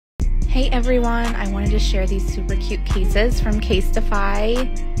Hey everyone, I wanted to share these super cute cases from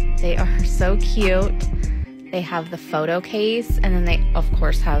Casetify. They are so cute. They have the photo case, and then they of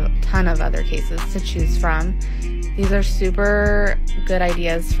course have a ton of other cases to choose from. These are super good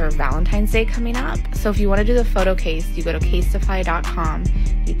ideas for Valentine's Day coming up. So if you want to do the photo case, you go to casetify.com.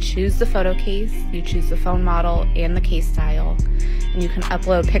 You choose the photo case, you choose the phone model and the case style, and you can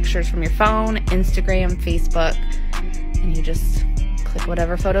upload pictures from your phone, Instagram, Facebook, and you just click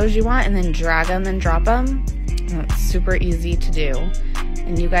whatever photos you want and then drag them and drop them. And it's super easy to do.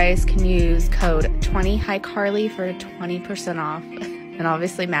 And you guys can use code 20HICARLY for 20% off. And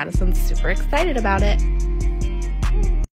obviously Madison's super excited about it.